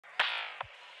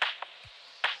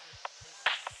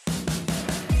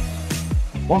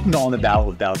Welcome to On the Ballot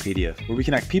with Ballotpedia, where we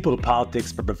connect people to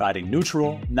politics by providing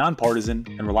neutral, nonpartisan,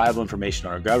 and reliable information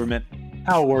on our government,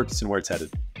 how it works, and where it's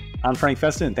headed. I'm Frank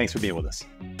Festa, and thanks for being with us.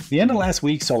 The end of last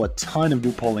week saw a ton of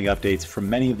new polling updates from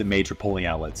many of the major polling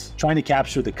outlets, trying to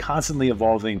capture the constantly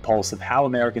evolving pulse of how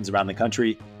Americans around the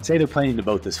country say they're planning to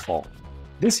vote this fall.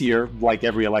 This year, like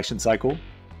every election cycle,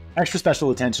 extra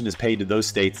special attention is paid to those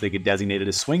states that get designated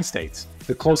as swing states,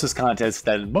 the closest contests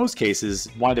that in most cases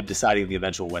wind up deciding the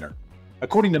eventual winner.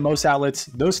 According to most outlets,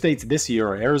 those states this year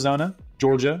are Arizona,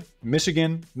 Georgia,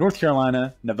 Michigan, North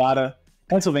Carolina, Nevada,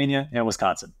 Pennsylvania, and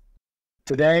Wisconsin.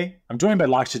 Today, I'm joined by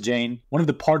Laksha Jain, one of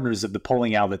the partners of the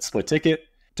polling outlet Split Ticket,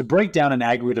 to break down an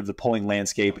aggregate of the polling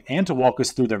landscape and to walk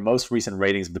us through their most recent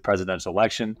ratings of the presidential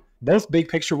election, both big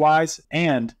picture-wise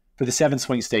and for the 7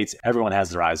 swing states everyone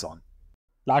has their eyes on.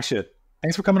 Laksha,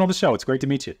 thanks for coming on the show. It's great to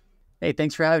meet you. Hey,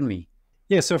 thanks for having me.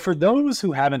 Yeah, so for those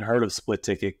who haven't heard of Split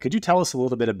Ticket, could you tell us a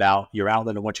little bit about your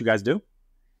outlet and what you guys do?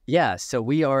 Yeah, so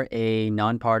we are a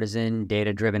nonpartisan,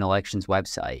 data-driven elections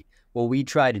website. What we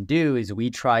try to do is we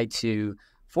try to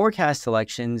forecast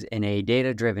elections in a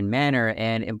data-driven manner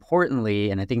and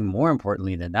importantly, and I think more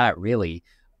importantly than that really,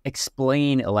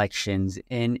 explain elections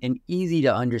in an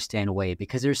easy-to-understand way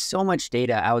because there's so much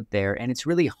data out there and it's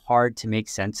really hard to make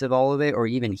sense of all of it or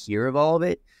even hear of all of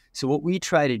it. So what we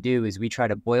try to do is we try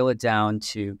to boil it down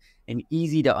to an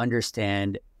easy to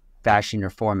understand fashion or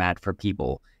format for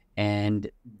people.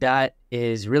 And that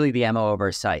is really the MO of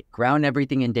our site. Ground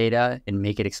everything in data and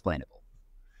make it explainable.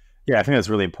 Yeah, I think that's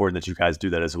really important that you guys do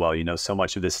that as well. You know, so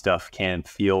much of this stuff can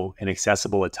feel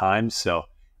inaccessible at times. So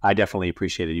I definitely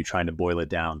appreciated you trying to boil it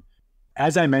down.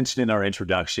 As I mentioned in our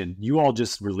introduction, you all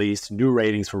just released new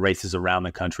ratings for races around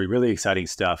the country. Really exciting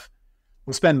stuff.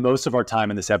 We'll spend most of our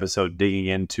time in this episode digging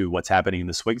into what's happening in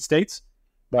the swing states.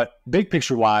 But big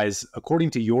picture wise, according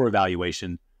to your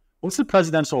evaluation, what's the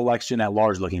presidential election at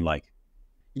large looking like?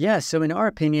 Yeah, so in our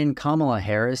opinion, Kamala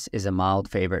Harris is a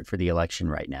mild favorite for the election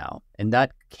right now. And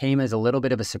that came as a little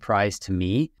bit of a surprise to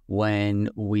me when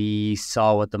we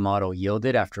saw what the model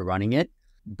yielded after running it.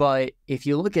 But if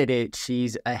you look at it,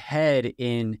 she's ahead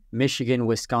in Michigan,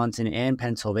 Wisconsin, and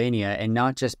Pennsylvania, and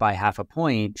not just by half a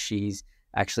point. She's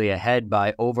actually ahead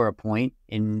by over a point.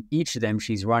 In each of them,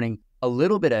 she's running a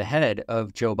little bit ahead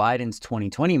of Joe Biden's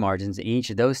 2020 margins in each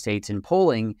of those states in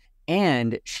polling,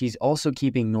 and she's also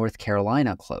keeping North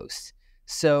Carolina close.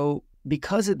 So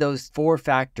because of those 4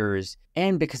 factors,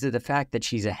 and because of the fact that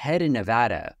she's ahead in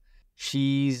Nevada,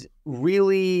 she's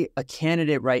really a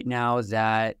candidate right now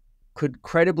that could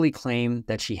credibly claim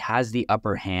that she has the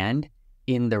upper hand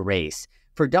in the race.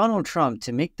 For Donald Trump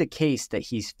to make the case that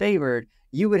he's favored,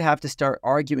 you would have to start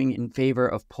arguing in favor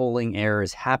of polling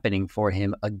errors happening for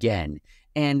him again.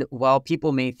 And while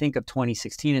people may think of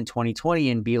 2016 and 2020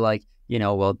 and be like,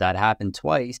 well, that happened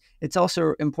twice, it's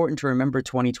also important to remember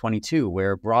 2022,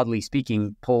 where broadly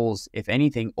speaking, polls, if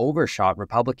anything, overshot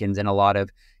Republicans in a lot of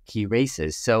key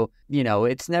races. So,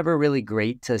 it's never really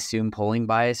great to assume polling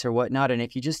bias or whatnot. And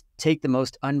if you just take the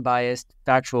most unbiased,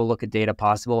 factual look at data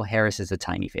possible, Harris is a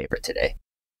tiny favorite today.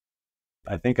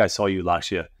 I think I saw you,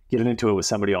 Laksha, getting into it with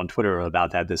somebody on Twitter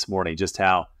about that this morning, just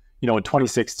how, in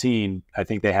 2016, I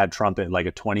think they had Trump at like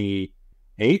a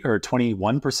 28 or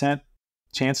 21%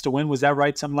 chance to win. Was that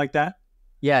right? Something like that?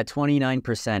 Yeah,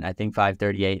 29%, I think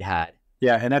 538 had.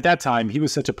 Yeah, and at that time, he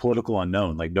was such a political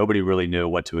unknown. Like, nobody really knew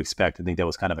what to expect. I think that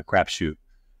was kind of a crapshoot.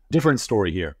 Different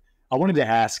story here. I wanted to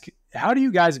ask, how do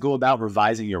you guys go about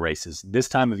revising your races? This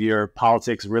time of year,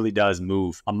 politics really does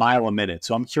move a mile a minute.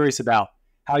 So I'm curious about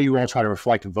how you all try to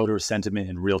reflect voter sentiment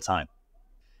in real time.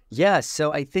 Yeah,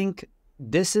 so I think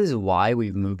this is why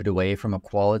we've moved away from a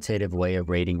qualitative way of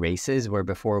rating races, where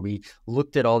before we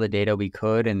looked at all the data we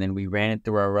could and then we ran it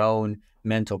through our own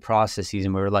mental processes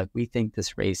and we were like, we think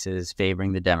this race is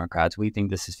favoring the Democrats. We think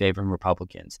this is favoring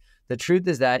Republicans. The truth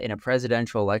is that in a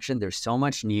presidential election, there's so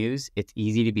much news. It's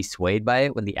easy to be swayed by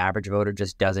it when the average voter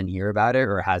just doesn't hear about it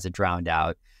or has it drowned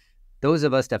out. Those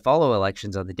of us that follow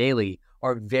elections on the daily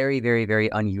are very, very, very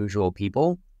unusual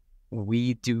people.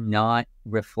 We do not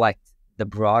reflect the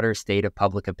broader state of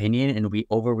public opinion, and we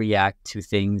overreact to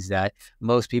things that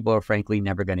most people are frankly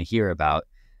never going to hear about.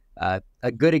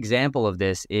 A good example of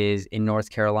this is in North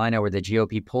Carolina, where the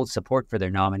GOP pulled support for their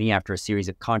nominee after a series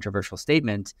of controversial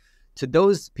statements. To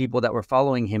those people that were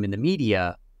following him in the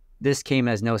media, this came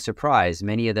as no surprise.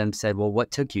 Many of them said, well, what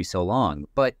took you so long?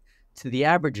 But to the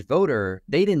average voter,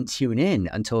 they didn't tune in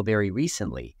until very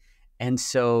recently. And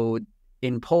so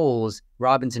in polls,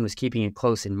 Robinson was keeping it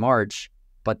close in March,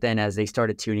 but then as they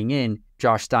started tuning in,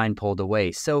 Josh Stein pulled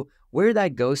away. So where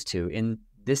that goes to in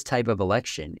this type of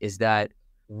election is that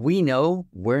we know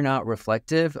we're not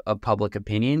reflective of public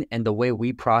opinion, and the way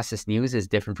we process news is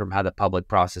different from how the public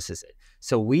processes it.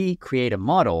 So we create a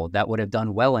model that would have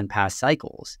done well in past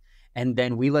cycles, and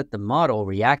then we let the model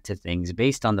react to things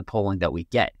based on the polling that we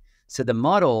get. So the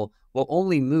model will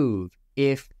only move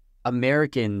if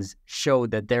Americans show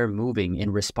that they're moving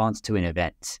in response to an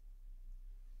event.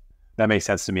 That makes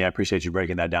sense to me. I appreciate you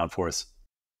breaking that down for us.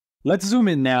 Let's zoom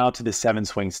in now to the 7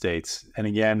 swing states. And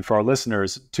again, for our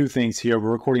listeners, 2 things here. We're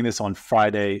recording this on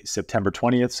Friday, September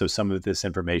 20th, so some of this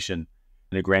information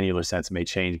in a granular sense may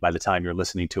change by the time you're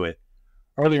listening to it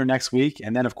earlier next week.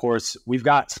 And then, of course, we've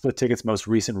got Split Ticket's most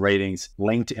recent ratings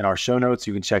linked in our show notes.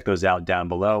 You can check those out down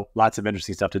below. Lots of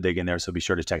interesting stuff to dig in there, so be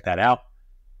sure to check that out.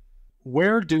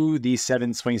 Where do these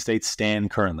 7 swing states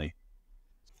stand currently?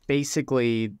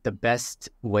 Basically, the best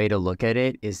way to look at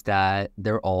it is that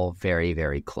they're all very,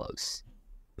 very close.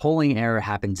 Polling error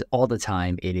happens all the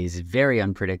time. It is very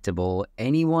unpredictable.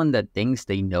 Anyone that thinks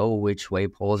they know which way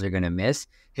polls are going to miss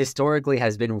historically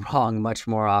has been wrong much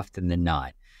more often than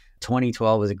not.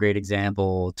 2012 was a great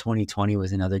example. 2020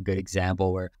 was another good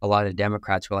example where a lot of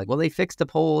Democrats were like, well, they fixed the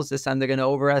polls. This time they're going to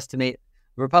overestimate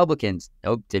Republicans.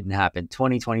 Nope, didn't happen.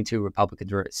 2022,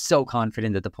 Republicans were so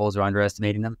confident that the polls were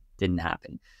underestimating them. Didn't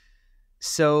happen.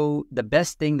 So the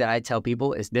best thing that I tell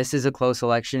people is this is a close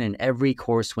election. In every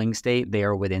core swing state, they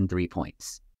are within 3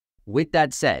 points. With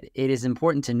that said, it is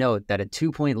important to note that a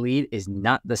 2-point lead is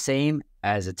not the same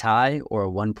as a tie or a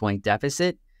 1-point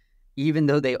deficit. Even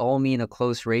though they all mean a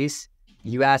close race,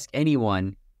 you ask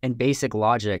anyone, and basic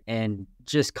logic and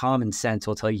just common sense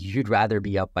will tell you you'd rather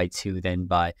be up by 2 than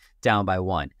down by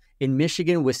 1. In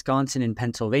Michigan, Wisconsin, and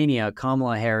Pennsylvania,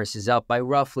 Kamala Harris is up by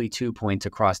roughly 2 points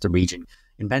across the region.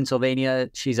 In Pennsylvania,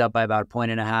 she's up by about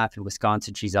 1.5. In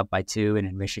Wisconsin, she's up by 2. And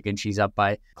in Michigan, she's up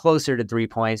by closer to 3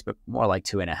 points, but more like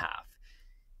 2.5.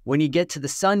 When you get to the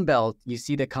Sun Belt, you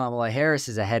see that Kamala Harris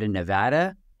is ahead in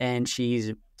Nevada, and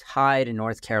she's tied in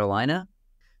North Carolina.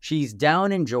 She's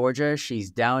down in Georgia. She's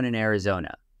down in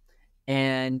Arizona.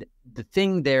 And the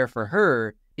thing there for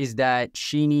her is that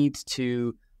she needs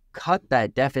to cut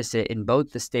that deficit in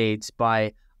both the states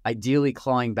by ideally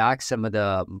clawing back some of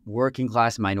the working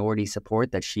class minority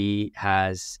support that she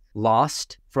has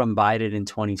lost from Biden in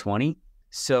 2020.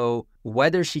 So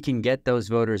whether she can get those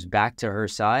voters back to her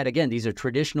side, again, these are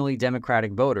traditionally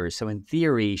Democratic voters. So in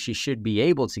theory, she should be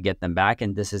able to get them back.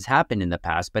 And this has happened in the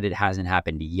past, but it hasn't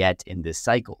happened yet in this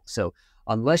cycle. So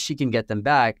unless she can get them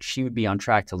back, she would be on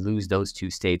track to lose those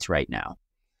 2 states right now.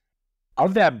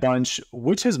 Of that bunch,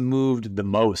 which has moved the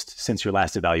most since your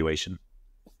last evaluation?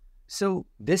 So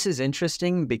this is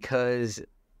interesting because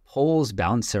polls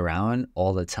bounce around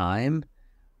all the time.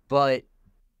 But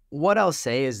what I'll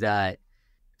say is that,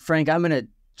 Frank, I'm going to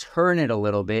turn it a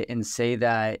little bit and say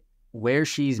that where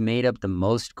she's made up the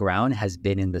most ground has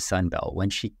been in the Sun Belt. When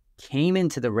she came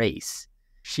into the race,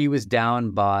 she was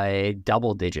down by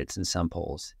double digits in some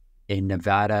polls in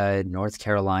Nevada, North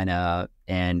Carolina,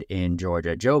 and in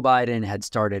Georgia. Joe Biden had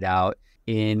started out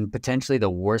in potentially the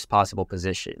worst possible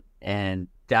position, and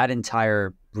that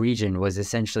entire region was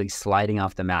essentially sliding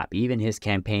off the map. Even his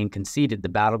campaign conceded the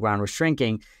battleground was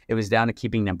shrinking. It was down to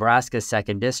keeping Nebraska's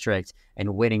 2nd district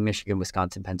and winning Michigan,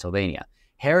 Wisconsin, Pennsylvania.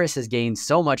 Harris has gained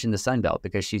so much in the Sun Belt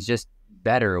because she's just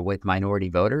better with minority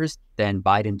voters than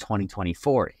Biden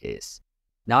 2024 is.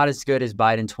 Not as good as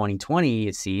Biden 2020,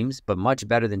 it seems, but much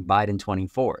better than Biden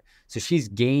 24. So she's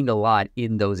gained a lot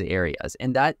in those areas.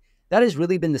 And that has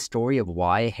really been the story of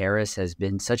why Harris has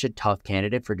been such a tough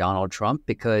candidate for Donald Trump,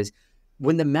 because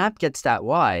when the map gets that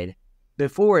wide,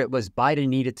 before it was Biden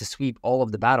needed to sweep all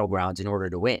of the battlegrounds in order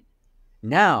to win.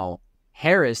 Now,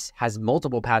 Harris has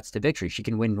multiple paths to victory. She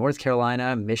can win North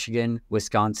Carolina, Michigan,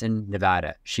 Wisconsin,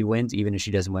 Nevada. She wins even if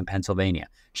she doesn't win Pennsylvania.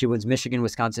 She wins Michigan,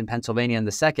 Wisconsin, Pennsylvania in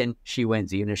the 2nd. She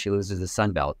wins even if she loses the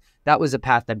Sun Belt. That was a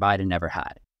path that Biden never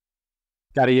had.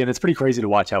 Got it. And it's pretty crazy to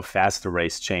watch how fast the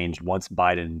race changed once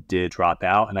Biden did drop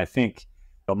out. And I think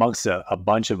amongst a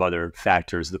bunch of other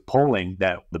factors, the polling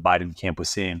that the Biden camp was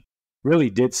seeing really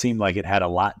did seem like it had a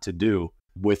lot to do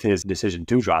with his decision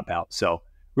to drop out. So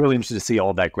really interested to see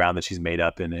all that ground that she's made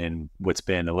up in what's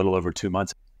been a little over 2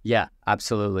 months. Yeah,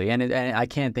 absolutely. And I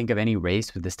can't think of any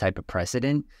race with this type of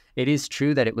precedent. It is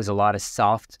true that it was a lot of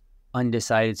soft,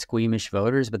 undecided, squeamish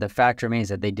voters, but the fact remains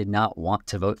that they did not want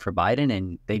to vote for Biden,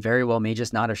 and they very well may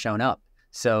just not have shown up.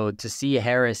 So to see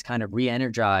Harris kind of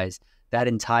re-energize that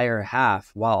entire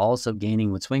half while also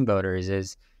gaining with swing voters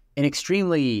is an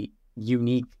extremely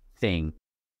unique thing.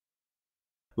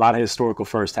 A lot of historical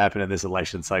firsts happened in this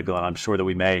election cycle, and I'm sure that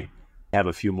we may have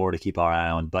a few more to keep our eye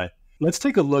on. But Let's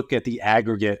take a look at the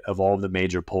aggregate of all the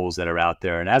major polls that are out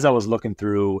there. And as I was looking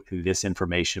through this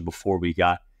information before we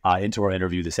got into our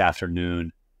interview this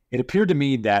afternoon, it appeared to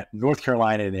me that North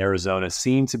Carolina and Arizona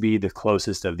seem to be the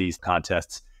closest of these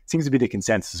contests. Seems to be the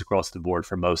consensus across the board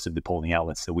for most of the polling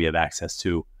outlets that we have access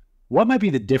to. What might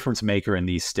be the difference maker in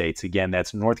these states? Again,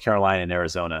 that's North Carolina and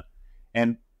Arizona.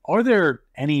 And are there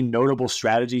any notable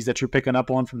strategies that you're picking up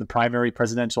on from the primary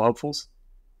presidential hopefuls?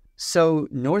 So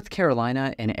North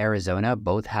Carolina and Arizona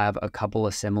both have a couple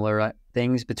of similar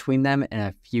things between them and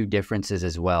a few differences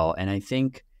as well. And I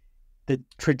think the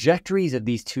trajectories of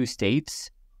these two states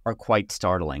are quite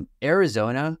startling.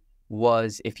 Arizona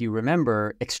was, if you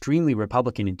remember, extremely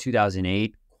Republican in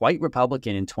 2008, quite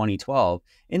Republican in 2012.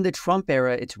 In the Trump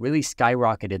era, it's really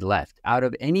skyrocketed left. Out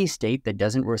of any state that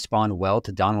doesn't respond well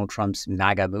to Donald Trump's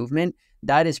MAGA movement,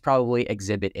 that is probably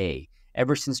Exhibit A.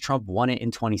 Ever since Trump won it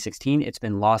in 2016, it's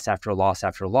been loss after loss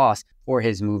after loss for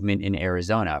his movement in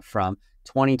Arizona from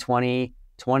 2020,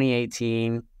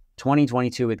 2018,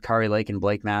 2022 with Kari Lake and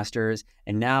Blake Masters.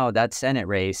 And now that Senate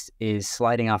race is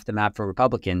sliding off the map for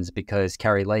Republicans because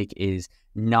Kari Lake is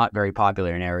not very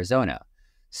popular in Arizona.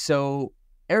 So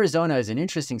Arizona is an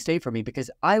interesting state for me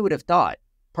because I would have thought,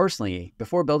 personally,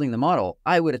 before building the model,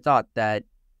 I would have thought that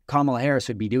Kamala Harris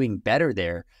would be doing better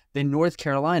there than North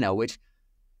Carolina, which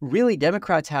really,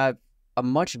 Democrats have a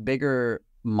much bigger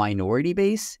minority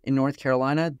base in North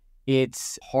Carolina.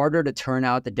 It's harder to turn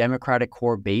out the Democratic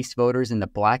core base voters in the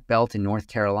Black Belt in North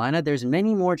Carolina. There's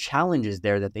many more challenges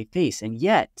there that they face. And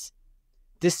yet,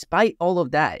 despite all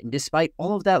of that, and despite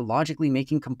all of that logically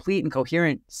making complete and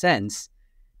coherent sense,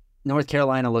 North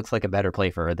Carolina looks like a better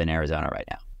play for her than Arizona right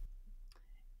now.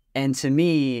 And to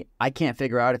me, I can't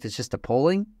figure out if it's just a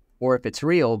polling or if it's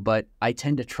real, but I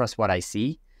tend to trust what I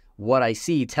see. What I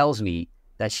see tells me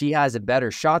that she has a better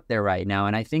shot there right now.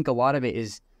 And I think a lot of it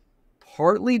is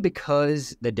partly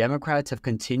because the Democrats have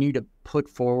continued to put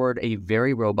forward a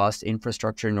very robust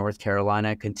infrastructure in North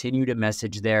Carolina, continue to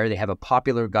message there. They have a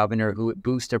popular governor who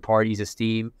boosts their party's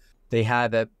esteem. They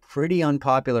have a pretty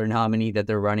unpopular nominee that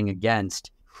they're running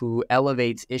against who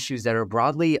elevates issues that are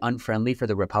broadly unfriendly for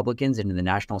the Republicans into the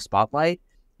national spotlight.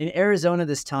 In Arizona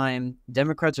this time,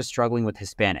 Democrats are struggling with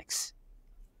Hispanics.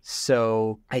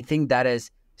 So I think that has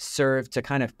served to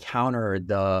kind of counter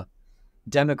the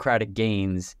Democratic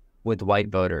gains with white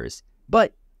voters.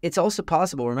 But it's also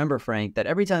possible, remember, Frank, that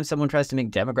every time someone tries to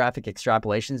make demographic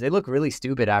extrapolations, they look really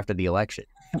stupid after the election.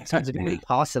 So it's really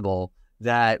possible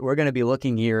that we're going to be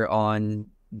looking here on,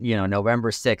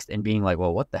 November 6th and being like,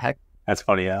 well, what the heck? That's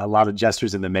funny. A lot of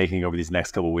gestures in the making over these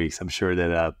next couple of weeks. I'm sure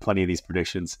that plenty of these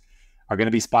predictions are going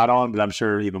to be spot on, but I'm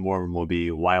sure even more of them will be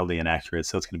wildly inaccurate.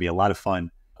 So it's going to be a lot of fun,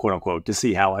 quote unquote, to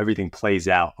see how everything plays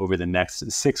out over the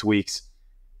next 6 weeks.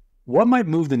 What might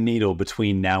move the needle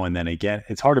between now and then? Again,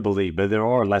 it's hard to believe, but there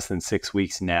are less than 6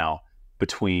 weeks now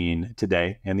between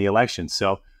today and the election.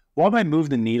 So what might move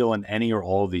the needle in any or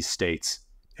all of these states?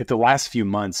 If the last few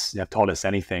months have taught us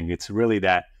anything, it's really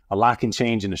that a lot can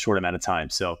change in a short amount of time.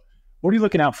 So what are you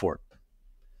looking out for?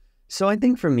 So I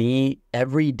think for me,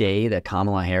 every day that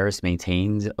Kamala Harris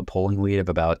maintains a polling lead of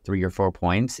about 3 or 4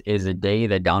 points is a day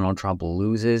that Donald Trump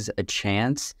loses a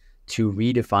chance to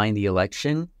redefine the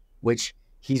election, which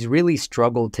he's really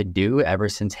struggled to do ever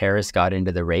since Harris got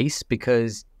into the race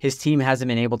because his team hasn't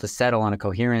been able to settle on a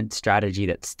coherent strategy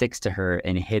that sticks to her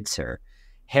and hits her.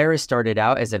 Harris started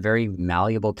out as a very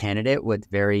malleable candidate with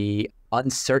very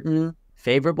uncertain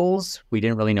favorables. We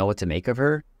didn't really know what to make of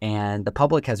her, and the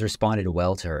public has responded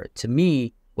well to her. To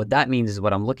me, what that means is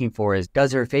what I'm looking for is,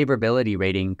 does her favorability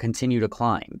rating continue to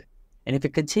climb? And if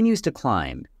it continues to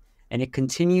climb, and it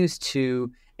continues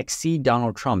to exceed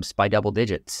Donald Trump's by double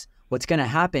digits, what's going to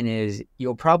happen is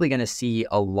you're probably going to see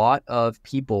a lot of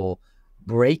people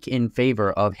break in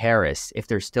favor of Harris if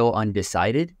they're still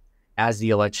undecided as the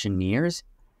election nears.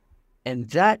 And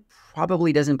that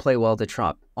probably doesn't play well to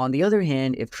Trump. On the other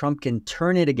hand, if Trump can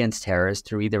turn it against Harris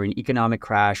through either an economic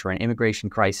crash or an immigration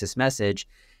crisis message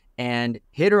and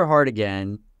hit her hard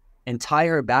again and tie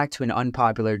her back to an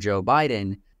unpopular Joe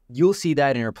Biden, you'll see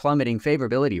that in her plummeting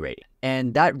favorability rating.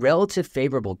 And that relative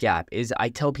favorable gap is, I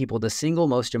tell people, the single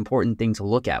most important thing to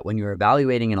look at when you're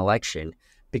evaluating an election,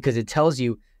 because it tells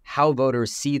you how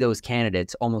voters see those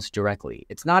candidates almost directly.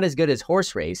 It's not as good as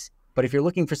horse race, but if you're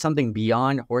looking for something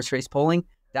beyond horse race polling,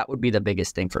 that would be the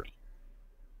biggest thing for me.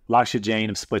 Laksha Jain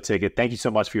of Split Ticket, thank you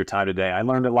so much for your time today. I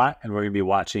learned a lot, and we're going to be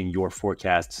watching your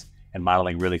forecasts and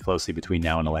modeling really closely between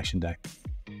now and Election Day.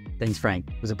 Thanks, Frank.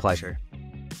 It was a pleasure.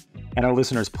 And our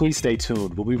listeners, please stay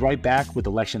tuned. We'll be right back with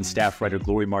election staff writer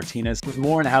Gloria Martinez with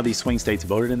more on how these swing states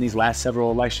voted in these last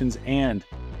several elections and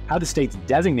how the states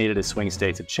designated as swing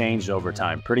states have changed over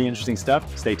time. Pretty interesting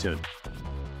stuff. Stay tuned.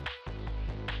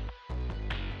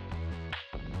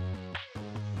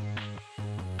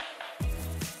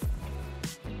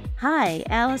 Hi,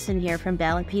 Allison here from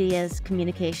Ballotpedia's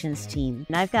communications team,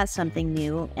 and I've got something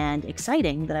new and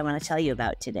exciting that I want to tell you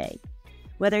about today.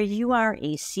 Whether you are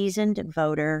a seasoned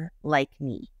voter like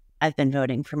me, I've been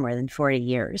voting for more than 40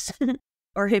 years,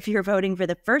 or if you're voting for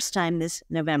the first time this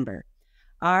November,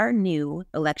 our new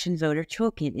election voter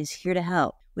toolkit is here to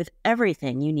help with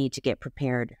everything you need to get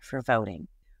prepared for voting.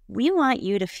 We want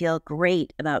you to feel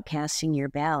great about casting your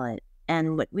ballot,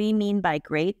 and what we mean by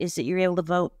great is that you're able to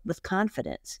vote with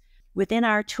confidence. Within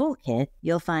our toolkit,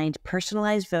 you'll find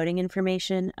personalized voting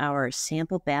information, our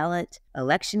sample ballot,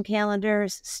 election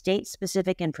calendars,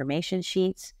 state-specific information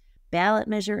sheets, ballot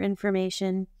measure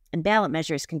information, and ballot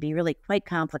measures can be really quite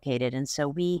complicated, and so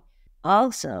we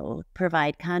also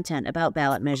provide content about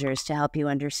ballot measures to help you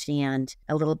understand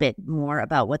a little bit more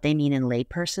about what they mean in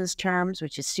layperson's terms,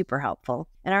 which is super helpful,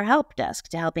 and our help desk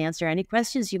to help answer any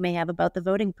questions you may have about the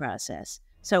voting process.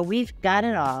 So we've got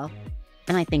it all,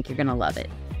 and I think you're going to love it.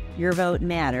 Your vote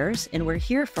matters, and we're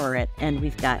here for it, and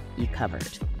we've got you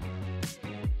covered.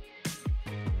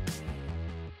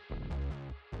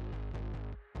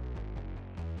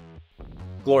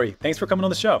 Glory, thanks for coming on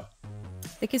the show.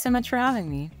 Thank you so much for having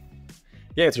me.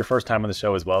 Yeah, it's your first time on the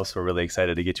show as well, so we're really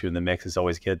excited to get you in the mix. It's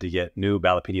always good to get new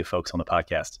Ballotpedia folks on the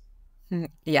podcast.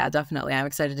 Yeah, definitely. I'm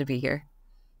excited to be here.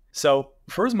 So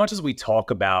for as much as we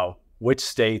talk about which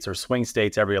states or swing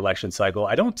states every election cycle,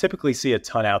 I don't typically see a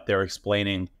ton out there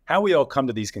explaining how we all come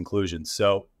to these conclusions.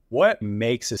 So what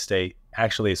makes a state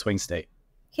actually a swing state?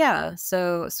 Yeah,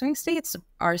 so swing states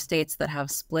are states that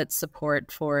have split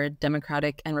support for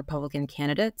Democratic and Republican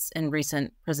candidates in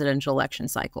recent presidential election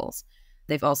cycles.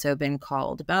 They've also been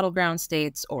called battleground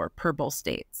states or purple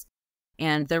states.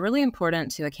 And they're really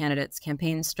important to a candidate's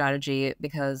campaign strategy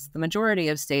because the majority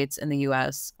of states in the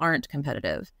U.S. aren't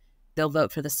competitive. They'll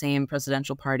vote for the same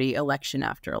presidential party election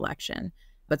after election.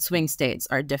 But swing states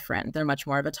are different. They're much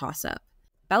more of a toss-up.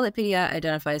 Ballotpedia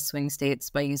identifies swing states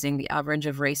by using the average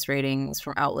of race ratings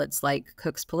from outlets like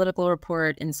Cook's Political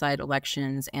Report, Inside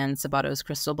Elections, and Sabato's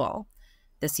Crystal Ball.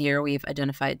 This year, we've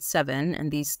identified 7,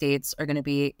 and these states are going to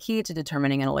be key to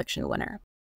determining an election winner.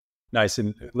 Nice.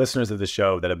 And listeners of the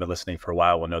show that have been listening for a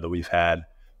while will know that we've had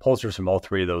pollsters from all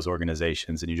 3 of those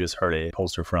organizations, and you just heard a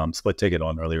pollster from Split Ticket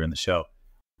on earlier in the show.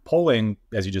 Polling,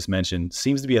 as you just mentioned,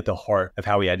 seems to be at the heart of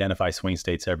how we identify swing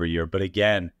states every year. But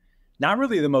again, not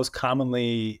really the most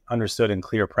commonly understood and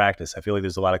clear practice. I feel like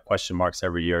there's a lot of question marks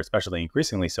every year, especially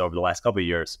increasingly so over the last couple of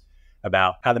years,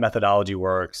 about how the methodology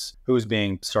works, who's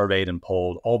being surveyed and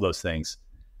polled, all those things.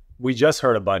 We just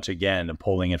heard a bunch, again, of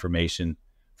polling information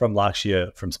from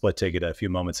Lakshya from Split Ticket a few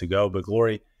moments ago. But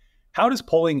Glory, how does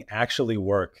polling actually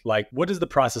work? Like, what does the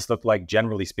process look like,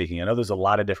 generally speaking? I know there's a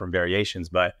lot of different variations,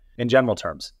 but in general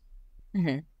terms.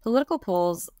 Political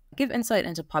polls give insight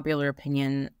into popular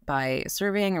opinion by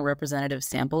surveying a representative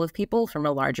sample of people from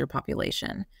a larger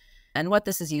population. And what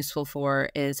this is useful for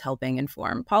is helping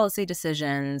inform policy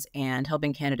decisions and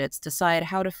helping candidates decide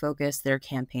how to focus their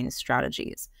campaign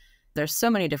strategies. There's so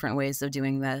many different ways of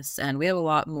doing this, and we have a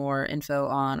lot more info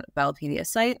on Ballotpedia's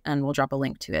site, and we'll drop a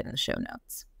link to it in the show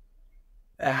notes.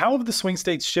 How have the swing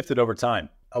states shifted over time?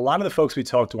 A lot of the folks we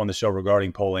talked to on the show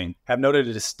regarding polling have noted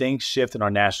a distinct shift in our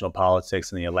national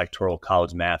politics and the electoral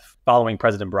college math following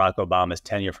President Barack Obama's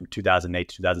tenure from 2008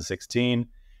 to 2016.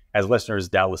 As listeners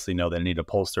doubtlessly know, they need a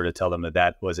pollster to tell them that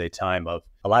that was a time of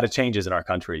a lot of changes in our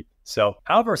country. So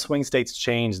how have our swing states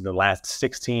changed in the last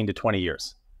 16 to 20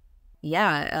 years?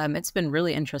 Yeah, it's been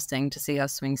really interesting to see how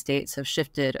swing states have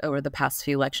shifted over the past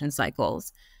few election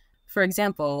cycles. For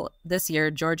example, this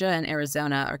year, Georgia and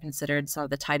Arizona are considered some of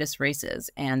the tightest races,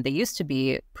 and they used to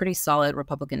be pretty solid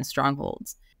Republican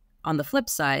strongholds. On the flip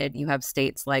side, you have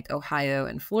states like Ohio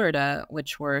and Florida,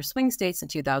 which were swing states in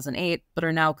 2008, but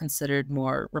are now considered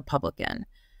more Republican.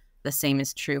 The same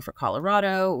is true for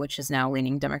Colorado, which is now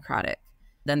leaning Democratic.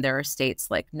 Then there are states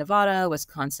like Nevada,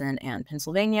 Wisconsin, and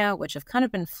Pennsylvania, which have kind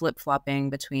of been flip-flopping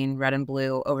between red and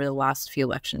blue over the last few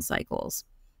election cycles.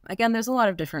 Again, there's a lot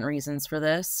of different reasons for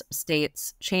this.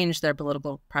 States change their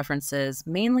political preferences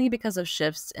mainly because of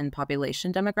shifts in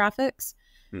population demographics.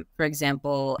 For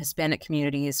example, Hispanic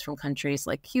communities from countries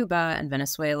like Cuba and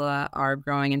Venezuela are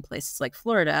growing in places like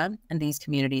Florida, and these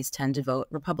communities tend to vote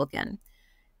Republican.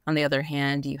 On the other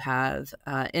hand, you have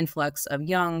influx of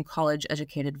young,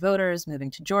 college-educated voters moving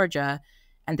to Georgia,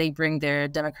 and they bring their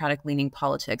Democratic-leaning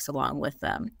politics along with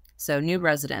them. So new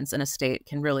residents in a state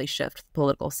can really shift the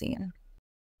political scene.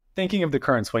 Thinking of the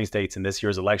current swing states in this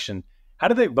year's election, How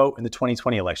did they vote in the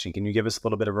 2020 election? Can you give us a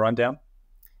little bit of a rundown?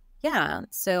 Yeah,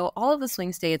 so all of the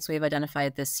swing states we've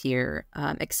identified this year,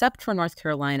 except for North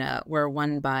Carolina, were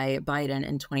won by Biden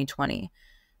in 2020.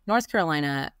 North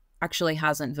Carolina actually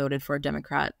hasn't voted for a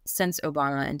Democrat since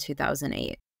Obama in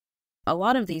 2008. A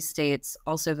lot of these states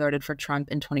also voted for Trump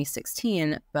in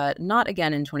 2016, but not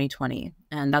again in 2020.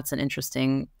 And that's an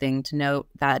interesting thing to note.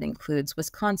 That includes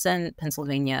Wisconsin,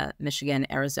 Pennsylvania, Michigan,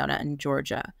 Arizona, and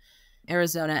Georgia.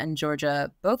 Arizona and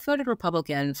Georgia both voted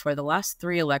Republican for the last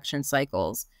 3 election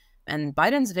cycles. And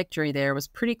Biden's victory there was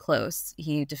pretty close.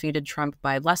 He defeated Trump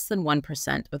by less than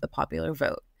 1% of the popular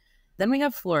vote. Then we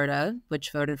have Florida,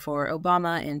 which voted for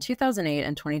Obama in 2008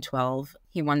 and 2012.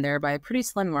 He won there by a pretty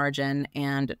slim margin,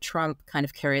 and Trump kind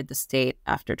of carried the state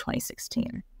after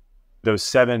 2016. Those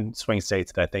 7 swing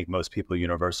states that I think most people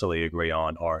universally agree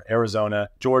on are Arizona,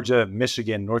 Georgia,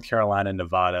 Michigan, North Carolina,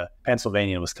 Nevada,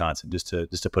 Pennsylvania, and Wisconsin, just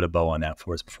to put a bow on that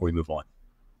for us before we move on.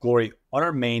 Glory, on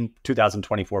our main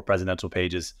 2024 presidential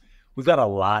pages, we've got a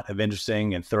lot of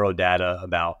interesting and thorough data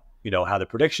about how the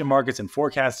prediction markets and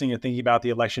forecasting and thinking about the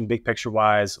election big picture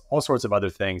wise, all sorts of other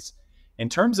things. In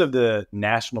terms of the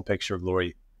national picture,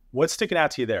 Glory, what's sticking out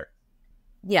to you there?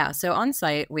 Yeah, so on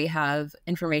site, we have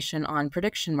information on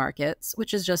prediction markets,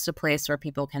 which is just a place where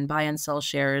people can buy and sell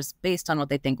shares based on what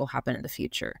they think will happen in the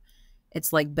future.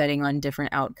 It's like betting on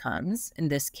different outcomes, in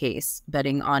this case,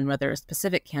 betting on whether a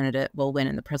specific candidate will win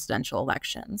in the presidential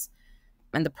elections.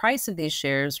 And the price of these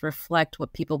shares reflect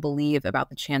what people believe about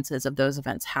the chances of those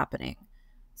events happening.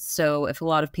 So if a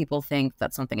lot of people think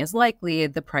that something is likely,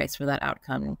 the price for that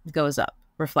outcome goes up,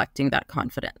 reflecting that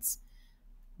confidence.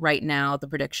 Right now, the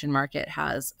prediction market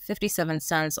has 57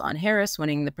 cents on Harris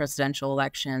winning the presidential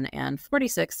election and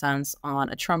 46 cents on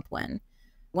a Trump win.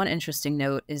 One interesting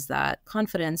note is that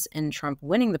confidence in Trump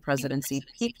winning the presidency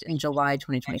peaked in July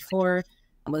 2024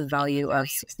 with a value of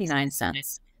 69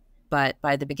 cents. But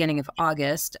by the beginning of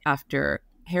August, after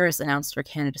Harris announced her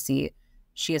candidacy,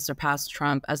 she has surpassed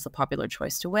Trump as the popular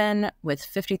choice to win, with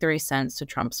 53 cents to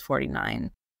Trump's 49.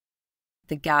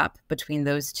 The gap between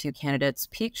those two candidates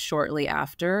peaked shortly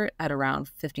after at around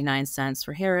 59 cents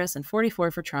for Harris and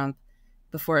 44 for Trump,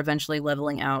 before eventually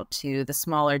leveling out to the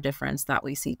smaller difference that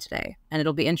we see today. And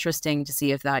it'll be interesting to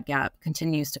see if that gap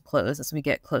continues to close as we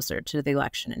get closer to the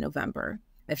election in November.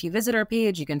 If you visit our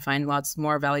page, you can find lots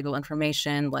more valuable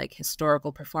information like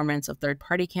historical performance of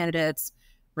third-party candidates,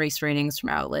 race ratings from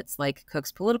outlets like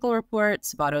Cook's Political Report,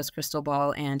 Sabato's Crystal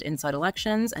Ball, and Inside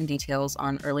Elections, and details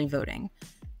on early voting.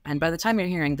 And by the time you're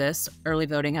hearing this, early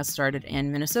voting has started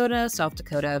in Minnesota, South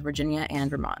Dakota, Virginia, and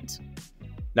Vermont.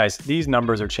 Nice. These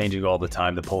numbers are changing all the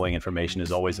time. The polling information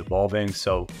is always evolving,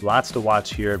 so lots to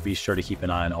watch here. Be sure to keep an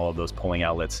eye on all of those polling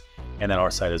outlets and then our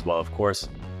site as well, of course.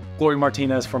 Glory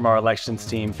Martinez from our elections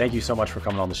team, thank you so much for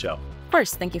coming on the show. Of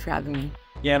course, thank you for having me.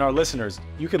 Yeah, and our listeners,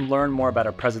 you can learn more about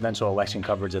our presidential election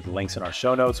coverage at the links in our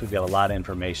show notes. We've got a lot of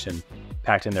information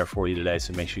packed in there for you today,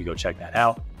 so make sure you go check that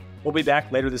out. We'll be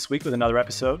back later this week with another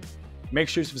episode. Make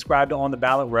sure you subscribe to On the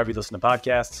Ballot wherever you listen to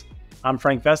podcasts. I'm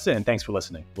Frank Vesta, and thanks for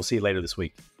listening. We'll see you later this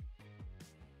week.